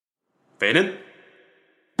Fannin?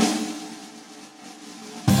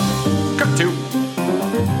 Cut to.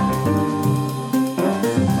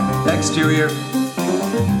 Exterior.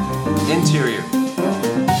 Interior.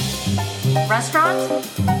 Restaurant?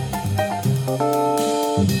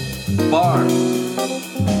 Bar.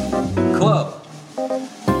 Club.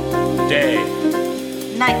 Day.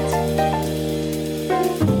 Night.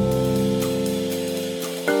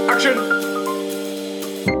 Action!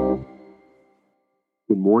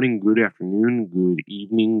 Good morning, good afternoon, good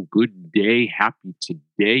evening, good day, happy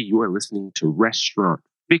today. You are listening to Restaurant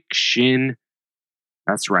Fiction.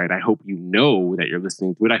 That's right. I hope you know that you're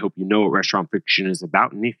listening to it. I hope you know what Restaurant Fiction is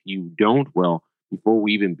about. And if you don't, well, before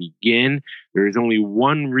we even begin, there is only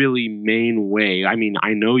one really main way. I mean,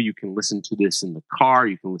 I know you can listen to this in the car.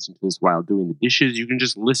 You can listen to this while doing the dishes. You can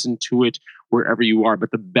just listen to it wherever you are.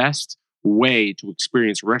 But the best way to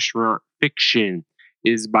experience Restaurant Fiction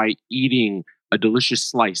is by eating a delicious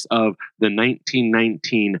slice of the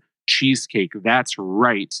 1919 cheesecake. That's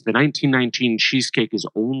right. The 1919 cheesecake is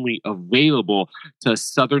only available to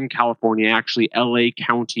Southern California, actually LA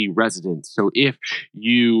County residents. So if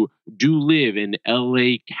you do live in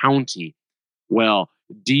LA County, well,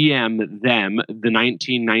 DM them the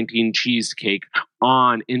 1919 cheesecake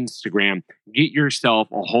on Instagram. Get yourself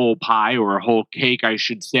a whole pie or a whole cake, I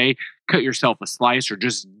should say. Cut yourself a slice or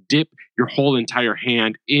just dip your whole entire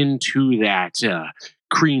hand into that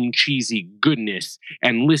cream cheesy goodness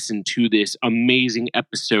and listen to this amazing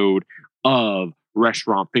episode of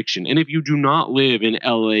Restaurant Fiction. And if you do not live in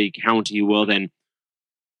LA County, well then,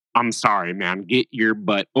 I'm sorry, man. Get your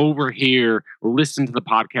butt over here, listen to the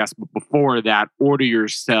podcast. But before that, order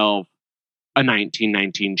yourself a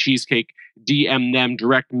 1919 cheesecake. DM them,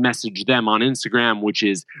 direct message them on Instagram, which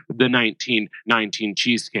is the 1919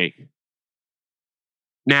 cheesecake.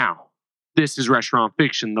 Now, this is Restaurant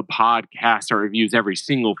Fiction, the podcast that reviews every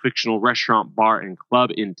single fictional restaurant, bar, and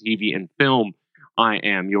club in TV and film. I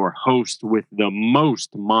am your host with the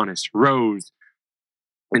most, Monis Rose.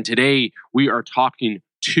 And today we are talking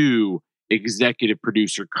to executive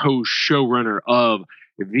producer, co-showrunner of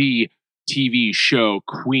the TV show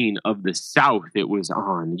Queen of the South. It was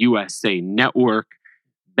on USA Network,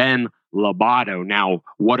 Ben Lobato. Now,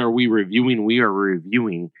 what are we reviewing? We are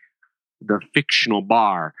reviewing the fictional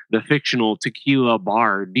bar, the fictional tequila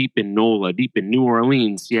bar deep in NOLA, deep in New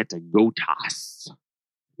Orleans, Siete Gotas.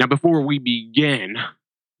 Now, before we begin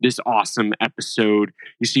this awesome episode,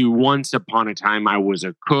 you see, once upon a time, I was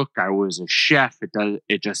a cook, I was a chef.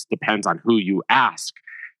 It just depends on who you ask,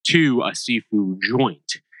 to a seafood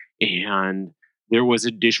joint. And there was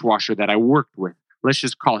a dishwasher that I worked with. Let's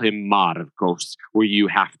just call him Marcos, where you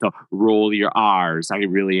have to roll your R's. I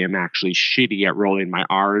really am actually shitty at rolling my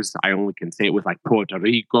R's. I only can say it with like Puerto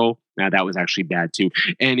Rico. Now, that was actually bad too.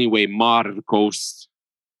 Anyway, Marcos,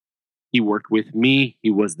 he worked with me.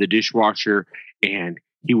 He was the dishwasher, and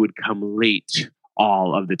he would come late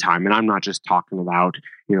all of the time. And I'm not just talking about,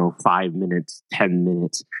 5 minutes, 10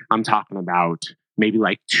 minutes. I'm talking about maybe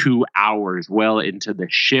like 2 hours well into the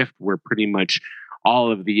shift, where pretty much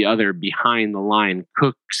all of the other behind the line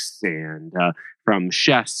cooks and from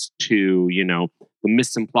chefs to, the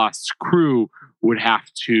mise en place crew would have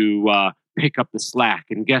to pick up the slack.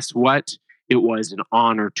 And guess what? It was an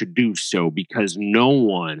honor to do so, because no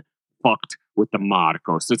one fucked with the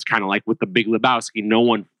Marcos. It's kind of like with the Big Lebowski. No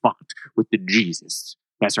one fucked with the Jesus.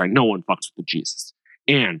 That's right. No one fucks with the Jesus.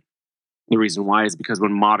 And the reason why is because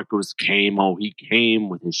when Marcos came, he came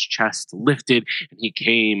with his chest lifted, and he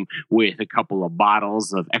came with a couple of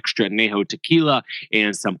bottles of extra añejo tequila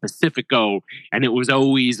and some Pacifico, and it was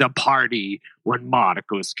always a party when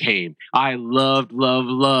Marcos came. I loved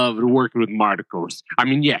working with Marcos. I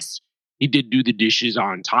mean, yes, he did do the dishes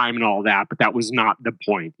on time and all that, but that was not the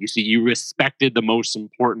point. You see, you respected the most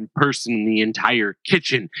important person in the entire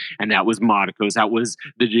kitchen, and that was Marcos. That was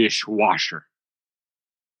the dishwasher.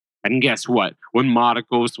 And guess what? When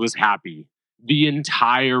Marcos was happy, the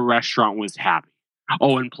entire restaurant was happy.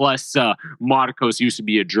 Oh, and plus, Marcos used to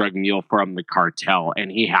be a drug mule from the cartel,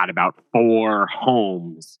 and he had about 4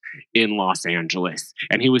 homes in Los Angeles.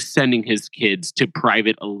 And he was sending his kids to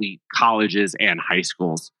private elite colleges and high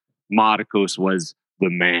schools. Marcos was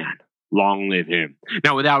the man. Long live him.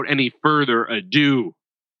 Now, without any further ado,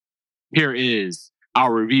 here is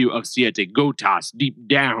our review of Siete Gotas, deep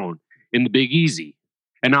down in the Big Easy.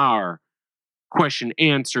 And our question,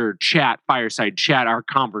 answer, chat, fireside chat, our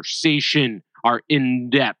conversation, our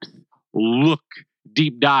in-depth look,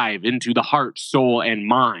 deep dive into the heart, soul, and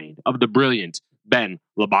mind of the brilliant Ben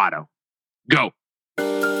Lobato. Go.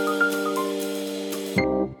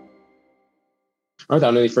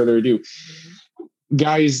 Without any further ado,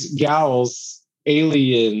 guys, gals,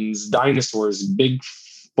 aliens, dinosaurs, big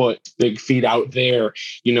feet out there.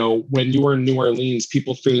 When you're in New Orleans,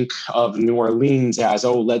 people think of New Orleans as,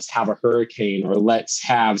 oh, let's have a hurricane or let's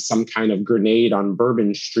have some kind of grenade on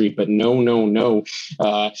Bourbon Street. But no, no, no.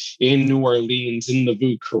 In New Orleans, in the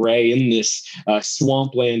Vieux Carré, in this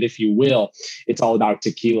swampland, if you will, it's all about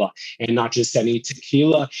tequila. And not just any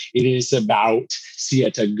tequila, it is about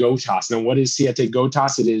Siete Gotas. Now, what is Siete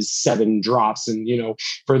Gotas? It is 7 drops. And,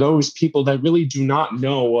 for those people that really do not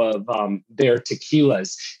know of their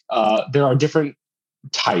tequilas, there are different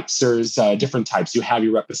types. There's different types. You have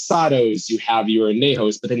your reposados, you have your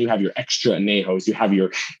añejos, but then you have your extra añejos, you have your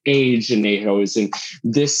aged añejos. And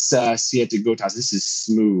this Siete Gotas, this is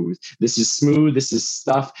smooth. This is smooth. This is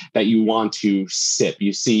stuff that you want to sip.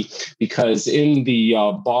 You see, because in the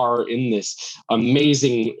bar, in this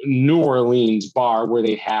amazing New Orleans bar where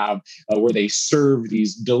they serve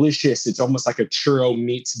these delicious, it's almost like a churro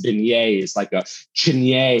meets beignet. It's like a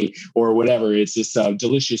chignet or whatever. It's this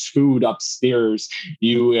delicious food upstairs.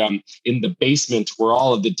 You in the basement where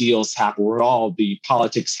all of the deals happen, where all the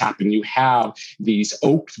politics happen, you have these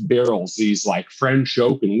oak barrels, these like French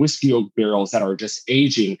oak and whiskey oak barrels that are just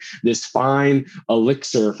aging this fine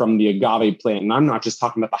elixir from the agave plant. And I'm not just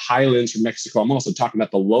talking about the highlands from Mexico. I'm also talking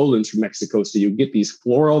about the lowlands from Mexico. So you get these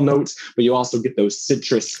floral notes, but you also get those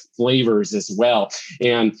citrus flavors as well.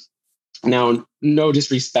 And now, no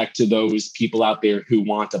disrespect to those people out there who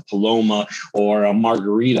want a Paloma or a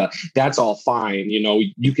margarita. That's all fine.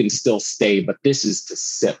 You can still stay, but this is to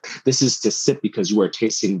sip. This is to sip because you are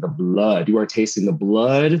tasting the blood. You are tasting the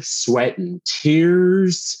blood, sweat, and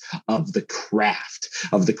tears of the craft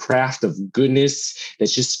of goodness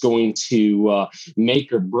that's just going to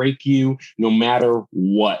make or break you no matter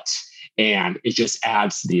what. And it just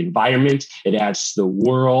adds to the environment, it adds to the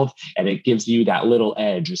world, and it gives you that little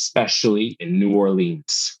edge, especially in New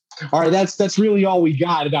Orleans. All right, that's really all we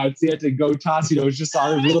got about Siete Gotas. It's just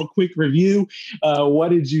our little quick review. What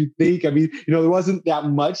did you think? I mean, there wasn't that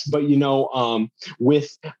much, but we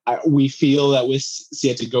feel that with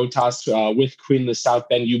Siete Gotas, with Queen of the South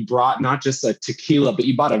Bend, you brought not just a tequila, but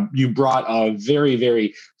you brought a very,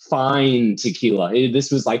 very fine tequila.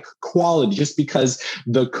 This was like quality, just because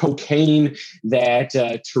the cocaine that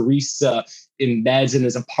Teresa embeds and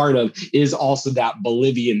is a part of is also that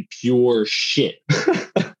Bolivian pure shit.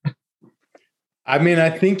 I mean, I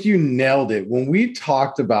think you nailed it. When we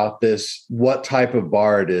talked about this, what type of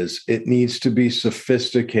bar it is, it needs to be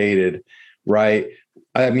sophisticated, right?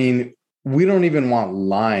 I mean, we don't even want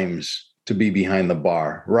limes to be behind the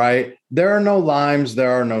bar, right? There are no limes,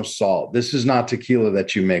 there are no salt. This is not tequila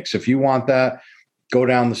that you mix. If you want that, go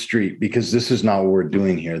down the street, because this is not what we're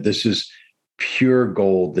doing here. This is pure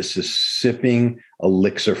gold. This is sipping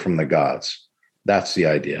elixir from the gods. That's the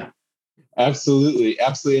idea. Absolutely.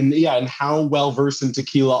 Absolutely. And how well versed in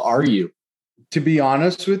tequila are you? To be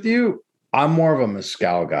honest with you, I'm more of a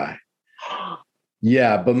mezcal guy.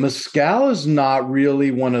 Yeah, but mezcal is not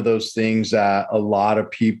really one of those things that a lot of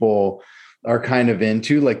people are kind of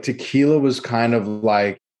into. Like tequila was kind of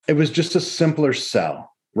like, it was just a simpler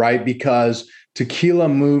sell, right? Because tequila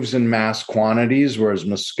moves in mass quantities, whereas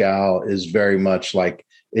mezcal is very much like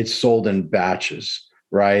it's sold in batches,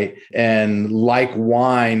 right? And like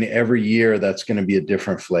wine, every year that's going to be a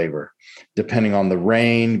different flavor, depending on the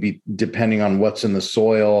rain, depending on what's in the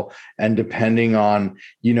soil, and depending on,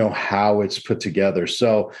 how it's put together.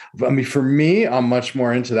 So, I mean, for me, I'm much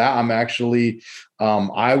more into that. I'm actually,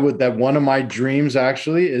 that one of my dreams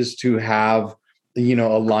actually is to have, a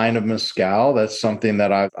line of mezcal. That's something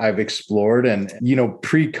that I've explored. And,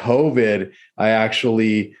 pre-COVID,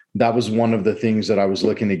 that was one of the things that I was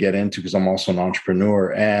looking to get into, because I'm also an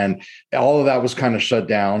entrepreneur, and all of that was kind of shut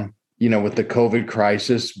down, with the COVID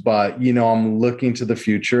crisis. But, I'm looking to the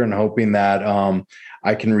future and hoping that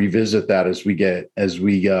I can revisit that as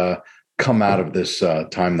we come out of this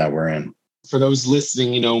time that we're in. For those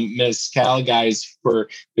listening, mezcal, guys, for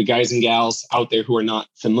the guys and gals out there who are not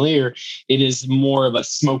familiar, it is more of a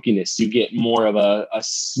smokiness. You get more of a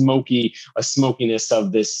smokiness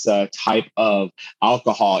of this type of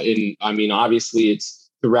alcohol. And I mean, obviously it's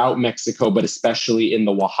throughout Mexico, but especially in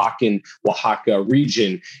the Oaxaca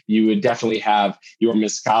region, you would definitely have your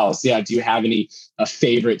mezcals. Yeah. Do you have any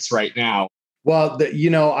favorites right now? Well,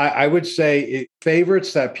 I would say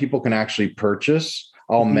favorites that people can actually purchase,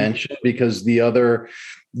 I'll mention, because the other,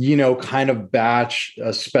 kind of batch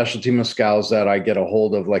specialty mezcals that I get a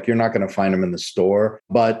hold of, like, you're not going to find them in the store.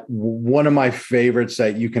 But one of my favorites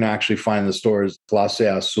that you can actually find in the store is Clase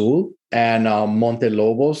Azul and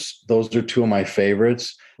Montelobos. Those are two of my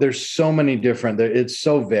favorites. There's so many different, it's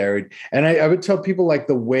so varied. And I would tell people, like,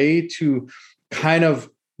 the way to kind of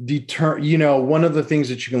one of the things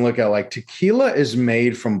that you can look at, like tequila is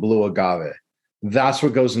made from blue agave. That's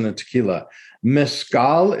what goes into tequila.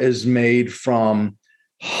 Mezcal is made from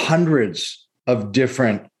hundreds of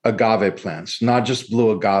different agave plants, not just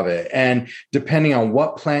blue agave. And depending on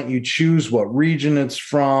what plant you choose, what region it's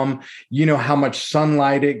from, how much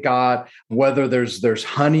sunlight it got, whether there's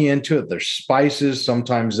honey into it, there's spices,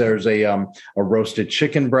 sometimes there's a roasted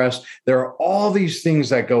chicken breast. There are all these things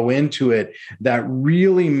that go into it that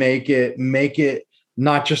really make it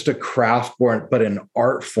not just a craft form, but an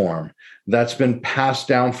art form that's been passed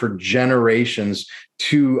down for generations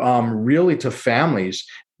to really to families.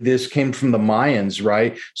 This came from the Mayans,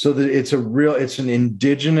 right? So that it's an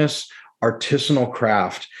indigenous artisanal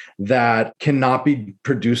craft that cannot be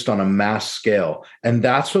produced on a mass scale. And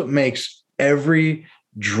that's what makes every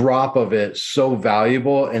drop of it so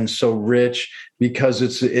valuable and so rich, because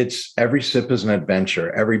it's every sip is an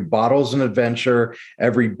adventure, every bottle is an adventure,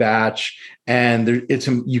 every batch, and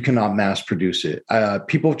you cannot mass produce it.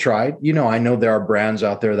 People have tried, I know there are brands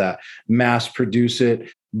out there that mass produce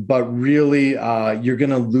it, but really you're going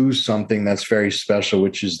to lose something that's very special,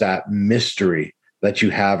 which is that mystery that you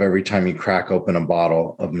have every time you crack open a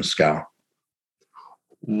bottle of mezcal.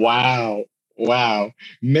 Wow.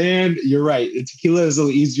 Man, you're right. Tequila is a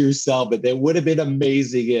little easier to sell, but it would have been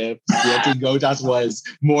amazing if Siete Gotas was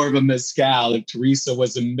more of a mezcal, if Teresa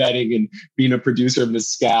was embedding and being a producer of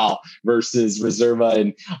mezcal versus Reserva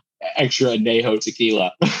and extra añejo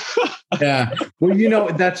tequila. Yeah.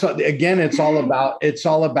 Well, that's again, it's all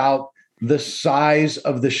about the size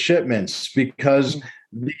of the shipments, because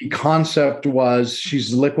the concept was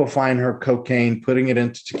she's liquefying her cocaine, putting it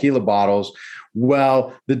into tequila bottles.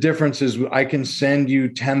 Well, the difference is I can send you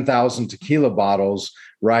 10,000 tequila bottles,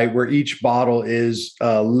 right, where each bottle is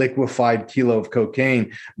a liquefied kilo of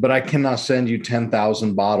cocaine, but I cannot send you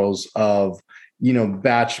 10,000 bottles of,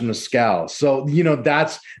 batch mezcal. So,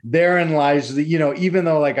 that's therein lies the, even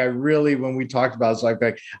though like I really, when we talked about it, it's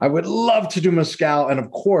like I would love to do mezcal. And of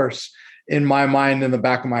course, in my mind, in the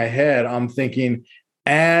back of my head, I'm thinking,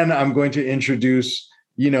 and I'm going to introduce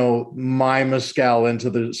my mezcal into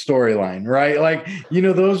the storyline, right? Like,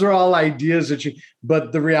 those are all ideas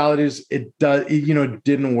but the reality is it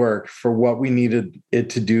didn't work for what we needed it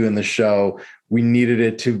to do in the show. We needed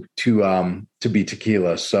it to be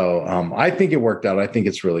tequila. So I think it worked out. I think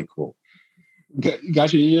it's really cool.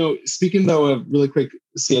 Gotcha. Speaking though of really quick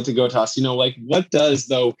Siete Gotas, like what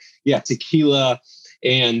does tequila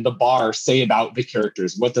and the bar say about the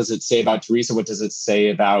characters? What does it say about Teresa? What does it say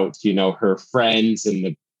about, her friends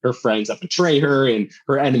and her friends that betray her and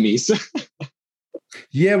her enemies?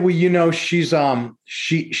 Yeah, well, she's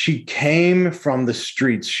she came from the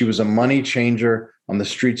streets. She was a money changer on the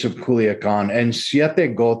streets of Culiacan, and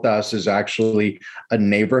Siete Gotas is actually a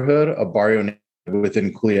neighborhood, a barrio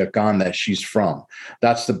within Culiacan that she's from.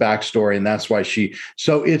 That's the backstory. And that's why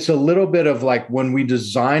so it's a little bit of like when we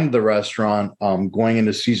designed the restaurant, going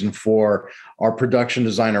into season 4, our production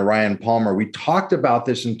designer, Ryan Palmer, we talked about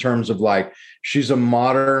this in terms of like, she's a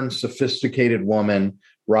modern, sophisticated woman,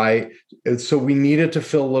 right? So we needed to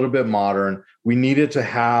feel a little bit modern. We needed to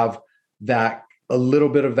have a little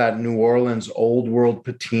bit of that New Orleans old world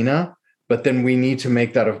patina, but then we need to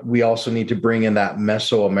make that, we also need to bring in that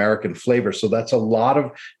Mesoamerican flavor. So that's a lot of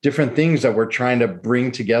different things that we're trying to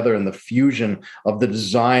bring together in the fusion of the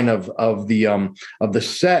design of the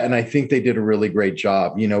set. And I think they did a really great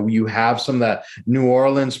job. You have some of that New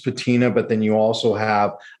Orleans patina, but then you also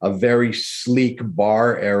have a very sleek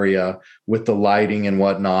bar area with the lighting and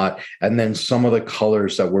whatnot. And then some of the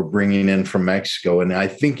colors that we're bringing in from Mexico. And I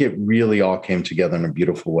think it really all came together in a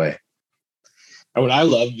beautiful way. What I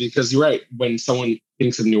love, because you're right, when someone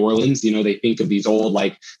thinks of New Orleans, they think of these old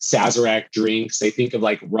like Sazerac drinks. They think of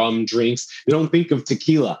like rum drinks. They don't think of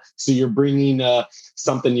tequila. So you're bringing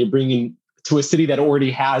something you're bringing to a city that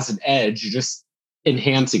already has an edge. You're just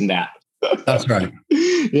enhancing that. That's right.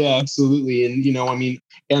 Yeah, absolutely. And,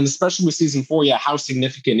 and especially with season 4, how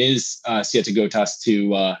significant is Siete Gotas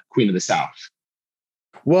to Queen of the South?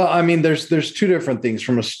 Well, there's two different things.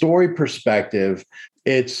 From a story perspective,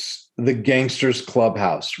 it's the gangsters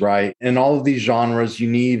clubhouse, right? In all of these genres, you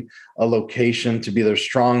need a location to be their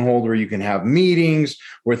stronghold where you can have meetings,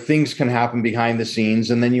 where things can happen behind the scenes.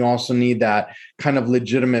 And then you also need that kind of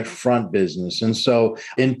legitimate front business. And so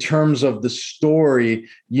in terms of the story,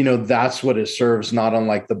 that's what it serves, not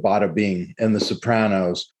unlike the Bada Bing and the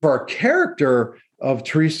Sopranos. For our character of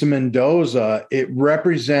Teresa Mendoza, it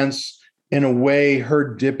represents, in a way,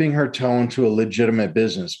 her dipping her toe into a legitimate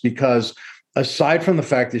business, because aside from the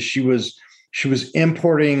fact that she was she was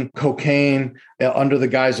importing cocaine under the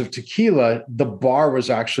guise of tequila. The bar was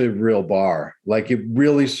actually a real bar. Like, it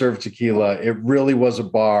really served tequila. It really was a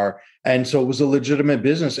bar. And so it was a legitimate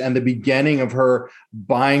business. And the beginning of her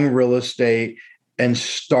buying real estate and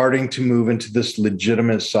starting to move into this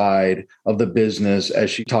legitimate side of the business,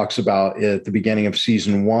 as she talks about at the beginning of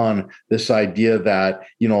season 1, this idea that,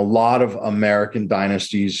 a lot of American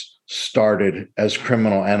dynasties started as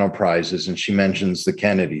criminal enterprises. And she mentions the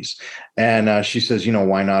Kennedys. And she says,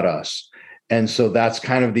 why not us? And so that's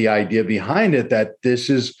kind of the idea behind it, that this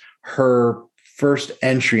is her first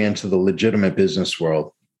entry into the legitimate business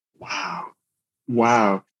world.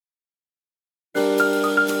 Wow.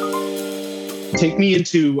 Take me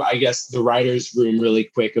into, I guess, the writer's room really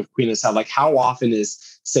quick of Queen of the South. Like, how often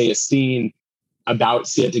is, say, a scene about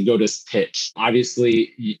Siete Gotas pitched?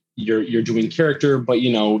 Obviously, you're doing character, but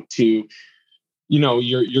you're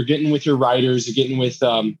getting with your writers, you're getting with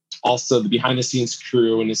also the behind the scenes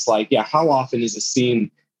crew, and it's like, how often is a scene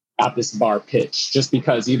at this bar pitched? Just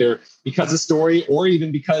because, either because of story or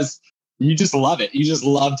even because you just love it. You just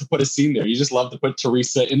love to put a scene there. You just love to put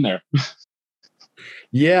Teresa in there.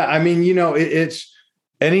 Yeah, I mean, it's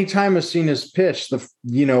anytime a scene is pitched,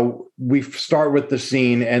 we start with the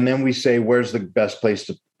scene and then we say, where's the best place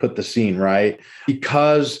to put the scene, right?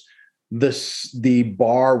 Because the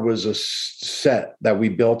bar was a set that we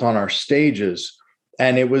built on our stages,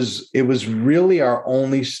 and it was really our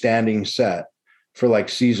only standing set for like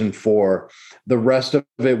season 4. The rest of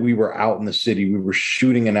it, we were out in the city. We were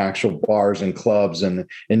shooting in actual bars and clubs and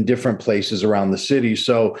in different places around the city.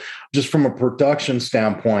 So just from a production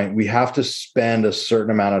standpoint, we have to spend a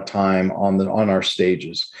certain amount of time on our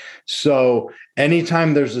stages. So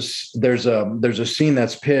anytime there's a scene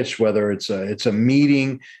that's pitched, whether it's a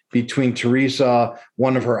meeting between Teresa,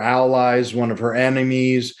 one of her allies, one of her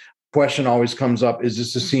enemies, question always comes up, is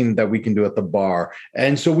this a scene that we can do at the bar?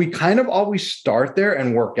 And so we kind of always start there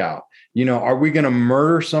and work out. Are we going to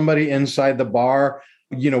murder somebody inside the bar?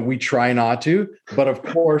 We try not to, but of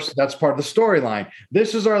course, that's part of the storyline.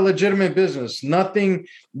 This is our legitimate business. Nothing,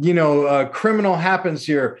 criminal happens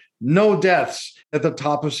here. No deaths. At the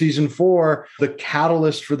top of season 4, the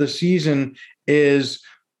catalyst for the season is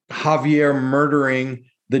Javier murdering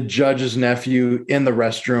the judge's nephew in the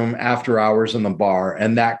restroom after hours in the bar.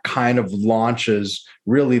 And that kind of launches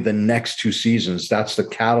really the next 2 seasons. That's the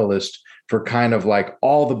catalyst for kind of like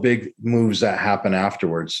all the big moves that happen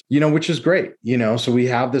afterwards, which is great. So we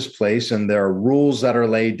have this place and there are rules that are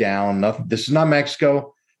laid down. This is not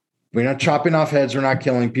Mexico. We're not chopping off heads. We're not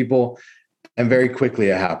killing people. And very quickly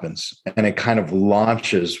it happens. And it kind of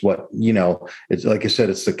launches what, it's like I said,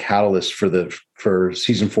 it's the catalyst for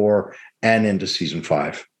season 4 and into season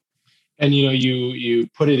 5. And, you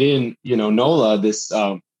put it in, NOLA, this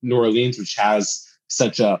New Orleans, which has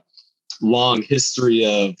such a long history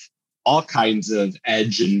of all kinds of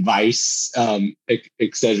edge and vice, et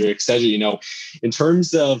cetera, in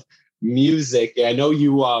terms of music. I know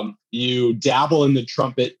you dabble in the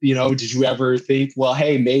trumpet, did you ever think, well,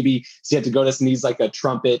 hey, maybe Siete Gotas needs like a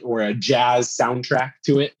trumpet or a jazz soundtrack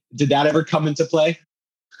to it? Did that ever come into play?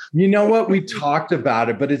 You know what? We talked about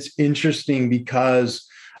it, but it's interesting because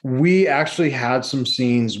we actually had some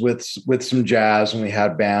scenes with some jazz and we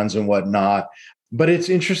had bands and whatnot. But it's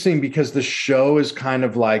interesting because the show is kind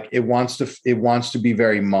of like it wants to be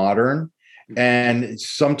very modern. And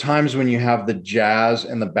sometimes when you have the jazz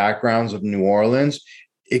and the backgrounds of New Orleans,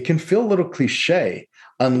 it can feel a little cliche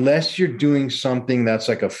unless you're doing something that's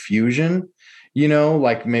like a fusion,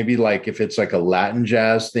 like maybe like if it's like a Latin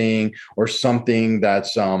jazz thing or something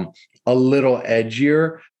that's a little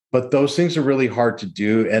edgier. But those things are really hard to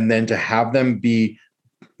do. And then to have them be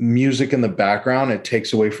music in the background, it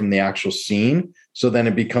takes away from the actual scene. So then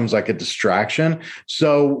it becomes like a distraction.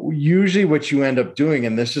 So usually what you end up doing,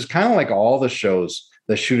 and this is kind of like all the shows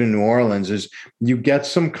that shoot in New Orleans, is you get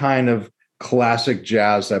some kind of classic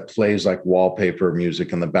jazz that plays like wallpaper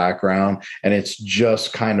music in the background. And it's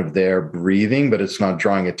just kind of there breathing, but it's not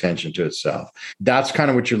drawing attention to itself. That's kind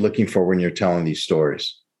of what you're looking for when you're telling these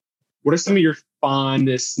stories. What are some of your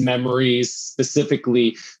fondest memories,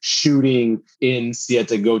 specifically shooting in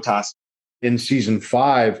Siete Gotas? In season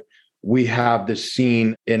 5, we have this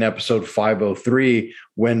scene in episode 503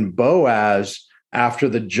 when Boaz, after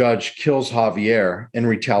the judge kills Javier in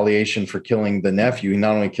retaliation for killing the nephew, he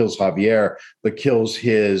not only kills Javier, but kills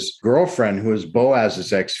his girlfriend, who is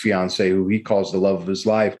Boaz's ex-fiancée, who he calls the love of his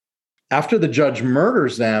life. After the judge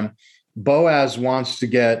murders them, Boaz wants to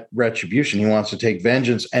get retribution. He wants to take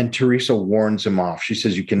vengeance. And Teresa warns him off. She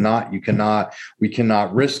says, we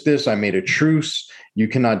cannot risk this. I made a truce. You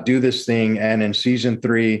cannot do this thing. And in season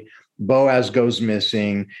 3, Boaz goes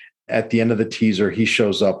missing. at the end of the teaser, he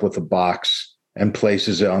shows up with a box and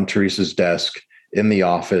places it on Teresa's desk in the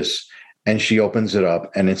office. And she opens it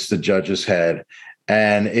up and it's the judge's head.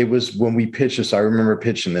 And it was when we pitched this, I remember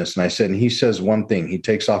pitching this and I said, and he says one thing, he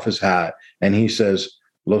takes off his hat and he says,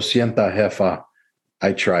 "Lo sienta, jefa,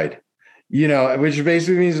 I tried," which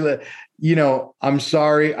basically means that, "I'm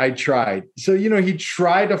sorry, I tried." So, he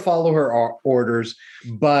tried to follow her orders,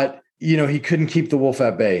 but, he couldn't keep the wolf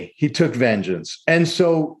at bay. He took vengeance. And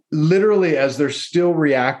so literally, as they're still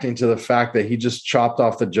reacting to the fact that he just chopped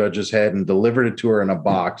off the judge's head and delivered it to her in a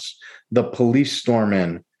box, the police storm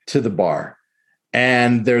in to the bar.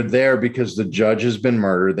 And they're there because the judge has been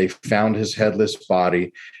murdered. They found his headless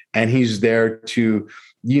body, and he's there to,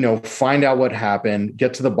 find out what happened,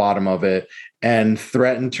 get to the bottom of it, and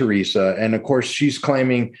threaten Teresa. And of course, she's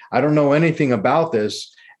claiming, "I don't know anything about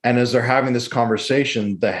this." And as they're having this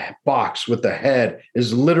conversation, the box with the head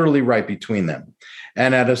is literally right between them.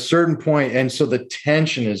 And at a certain point, and so the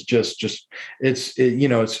tension is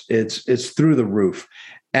it's through the roof.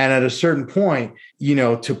 And at a certain point,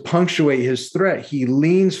 to punctuate his threat, he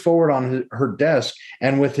leans forward on her desk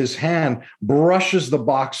and with his hand brushes the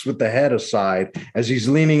box with the head aside as he's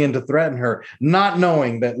leaning in to threaten her, not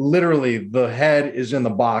knowing that literally the head is in the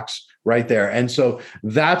box right there. And so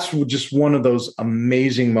that's just one of those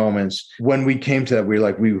amazing moments. When we came to that, we were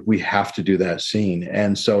like, we have to do that scene.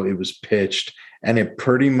 And so it was pitched and it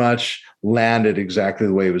pretty much landed exactly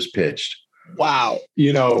the way it was pitched. Wow.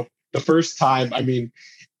 The first time,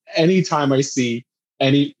 anytime I see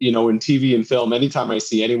in TV and film, anytime I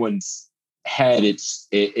see anyone's head,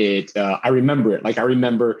 I remember it. Like I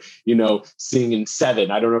remember, seeing in Seven.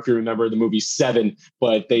 I don't know if you remember the movie Seven,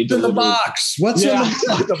 but they delivered in the box. What's in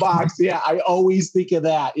the box? Yeah. I always think of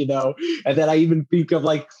that, and then I even think of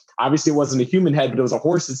like, obviously it wasn't a human head, but it was a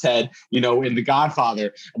horse's head, in The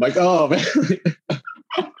Godfather. I'm like, oh man.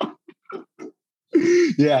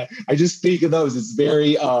 Yeah. I just think of those. It's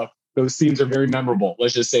very, those scenes are very memorable.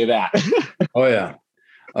 Let's just say that. Oh yeah.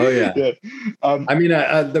 Yeah.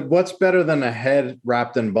 What's better than a head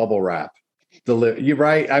wrapped in bubble wrap? You're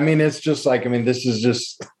right. It's just like, this is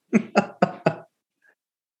just.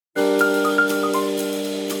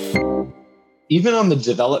 Even on the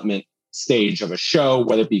development stage of a show,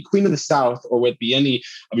 whether it be Queen of the South or whether it be any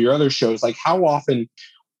of your other shows, like how often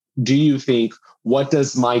do you think, what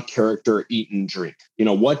does my character eat and drink?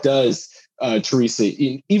 What does Teresa,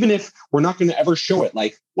 even if we're not going to ever show it,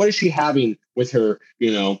 like what is she having with her,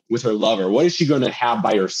 with her lover? What is she going to have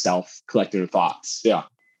by herself, collecting her thoughts? Yeah.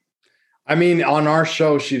 On our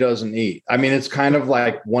show, she doesn't eat. It's kind of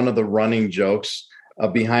like one of the running jokes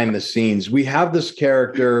behind the scenes. We have this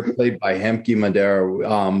character played by Hemke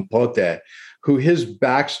Madera, Pote, who his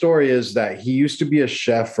backstory is that he used to be a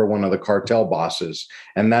chef for one of the cartel bosses,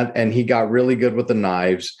 and he got really good with the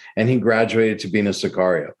knives, and he graduated to being a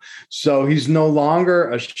sicario. So he's no longer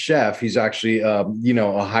a chef. He's actually, a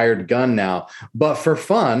hired gun now. But for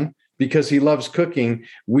fun, because he loves cooking,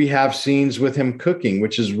 we have scenes with him cooking,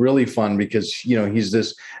 which is really fun because, he's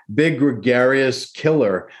this big gregarious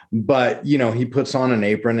killer, but, he puts on an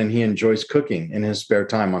apron and he enjoys cooking in his spare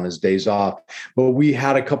time on his days off. But we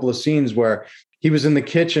had a couple of scenes where he was in the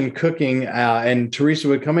kitchen cooking and Teresa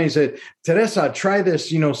would come in and say, "Teresa, try this,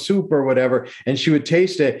 soup or whatever." And she would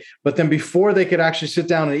taste it. But then before they could actually sit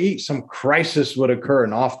down and eat, some crisis would occur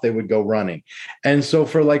and off they would go running. And so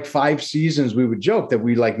for like 5 seasons, we would joke that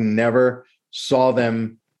we like never saw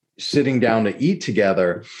them sitting down to eat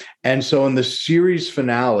together. And so in the series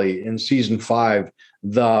finale in season 5,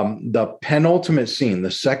 the penultimate scene, the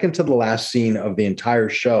second to the last scene of the entire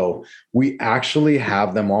show, we actually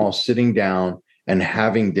have them all sitting down and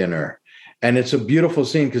having dinner. And it's a beautiful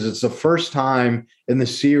scene because it's the first time in the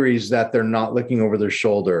series that they're not looking over their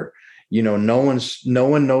shoulder. No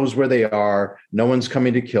one knows where they are. No one's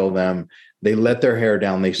coming to kill them. They let their hair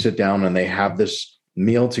down. They sit down and they have this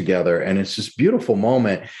meal together. And it's this beautiful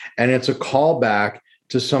moment. And it's a callback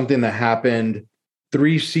to something that happened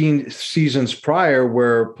 3 seasons prior,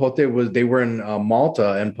 where they were in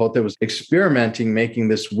Malta, and Pote was experimenting making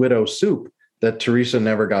this widow soup that Teresa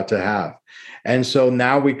never got to have. And so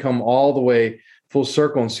now we come all the way full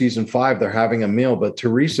circle in season 5. They're having a meal, but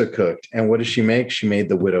Teresa cooked. And what did she make? She made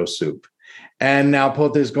the widow soup. And now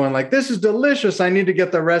Pote is going like, "This is delicious. I need to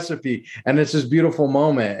get the recipe." And it's this beautiful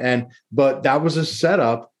moment. But that was a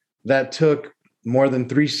setup that took more than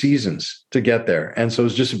 3 seasons to get there. And so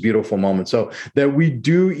it's just a beautiful moment. So that we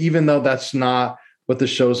do, even though that's not what the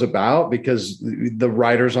show's about, because the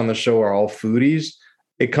writers on the show are all foodies,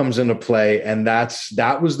 it comes into play. And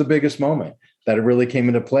that was the biggest moment that it really came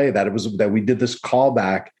into play, that we did this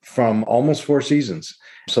callback from almost 4 seasons.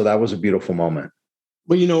 So that was a beautiful moment.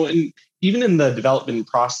 Well, and even in the development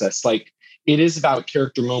process, like it is about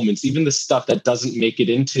character moments, even the stuff that doesn't make it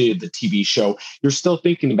into the TV show, you're still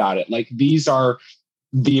thinking about it. Like these are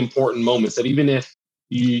the important moments that even if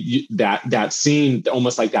that scene,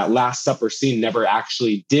 almost like that Last Supper scene, never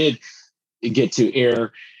actually did get to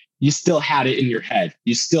air, you still had it in your head.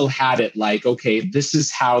 You still had it like, okay, this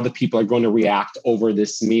is how the people are going to react over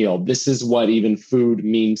this meal. This is what even food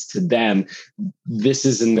means to them. This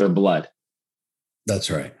is in their blood.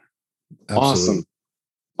 That's right. Absolutely.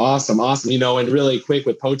 Awesome. And really quick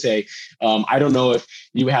with Pote, I don't know if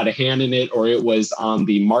you had a hand in it or it was on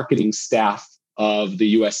the marketing staff of the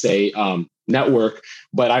USA network,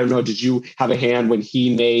 but I don't know, did you have a hand when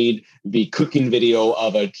he made the cooking video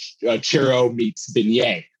of a churro meets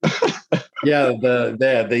beignet? Yeah, the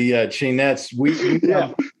chinettes.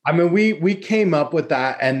 We came up with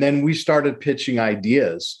that, and then we started pitching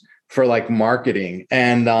ideas for like marketing,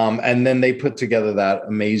 and then they put together that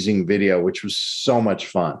amazing video, which was so much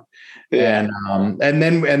fun. Yeah. And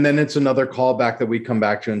then it's another callback that we come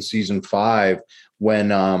back to in season 5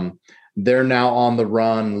 when they're now on the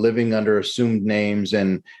run, living under assumed names,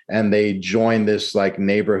 and they join this like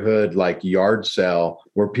neighborhood like yard sale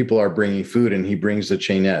where people are bringing food, and he brings the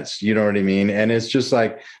chinettes. You know what I mean? And it's just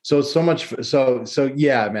like so much. So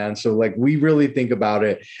yeah, man. So like we really think about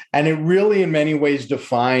it, and it really in many ways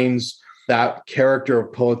defines that character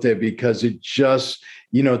of Pote, because it just,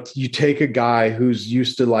 you take a guy who's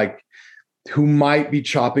used to who might be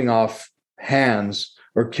chopping off hands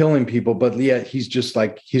or killing people, but yet he's just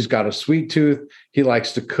like, he's got a sweet tooth. He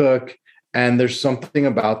likes to cook. And there's something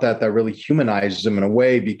about that really humanizes him in a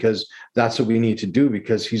way, because that's what we need to do,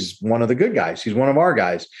 because he's one of the good guys. He's one of our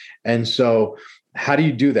guys. And so how do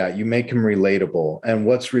you do that? You make him relatable. And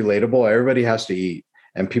what's relatable? Everybody has to eat,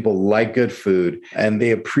 and people like good food, and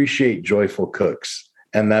they appreciate joyful cooks.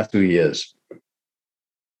 And that's who he is.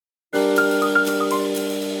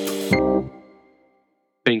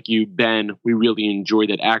 Thank you, Ben. We really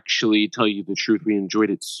enjoyed it. Actually, tell you the truth, we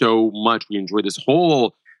enjoyed it so much. We enjoyed this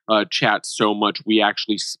whole chat so much. We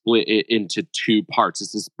actually split it into 2 parts.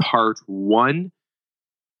 This is part 1,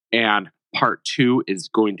 and part 2 is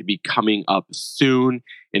going to be coming up soon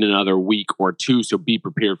in another week or 2. So be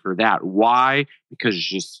prepared for that. Why? Because it's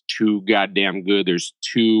just too goddamn good. There's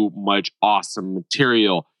too much awesome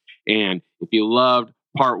material. And if you loved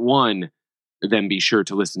part 1, then be sure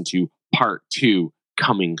to listen to part 2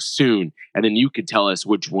 coming soon. And then you could tell us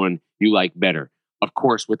which one you like better. Of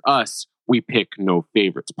course, with us, we pick no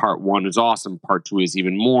favorites. Part 1 is awesome. Part 2 is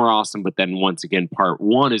even more awesome. But then once again, part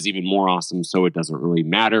 1 is even more awesome. So it doesn't really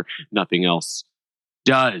matter. Nothing else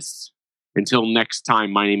does. Until next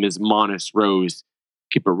time, my name is Monis Rose.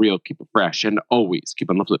 Keep it real, keep it fresh, and always keep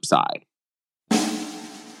on the flip side.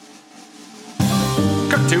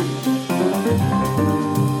 Cut to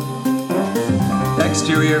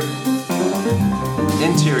Exterior.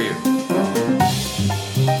 Interior.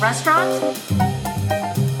 Restaurant?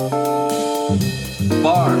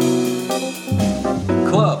 Bar.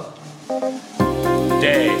 Club.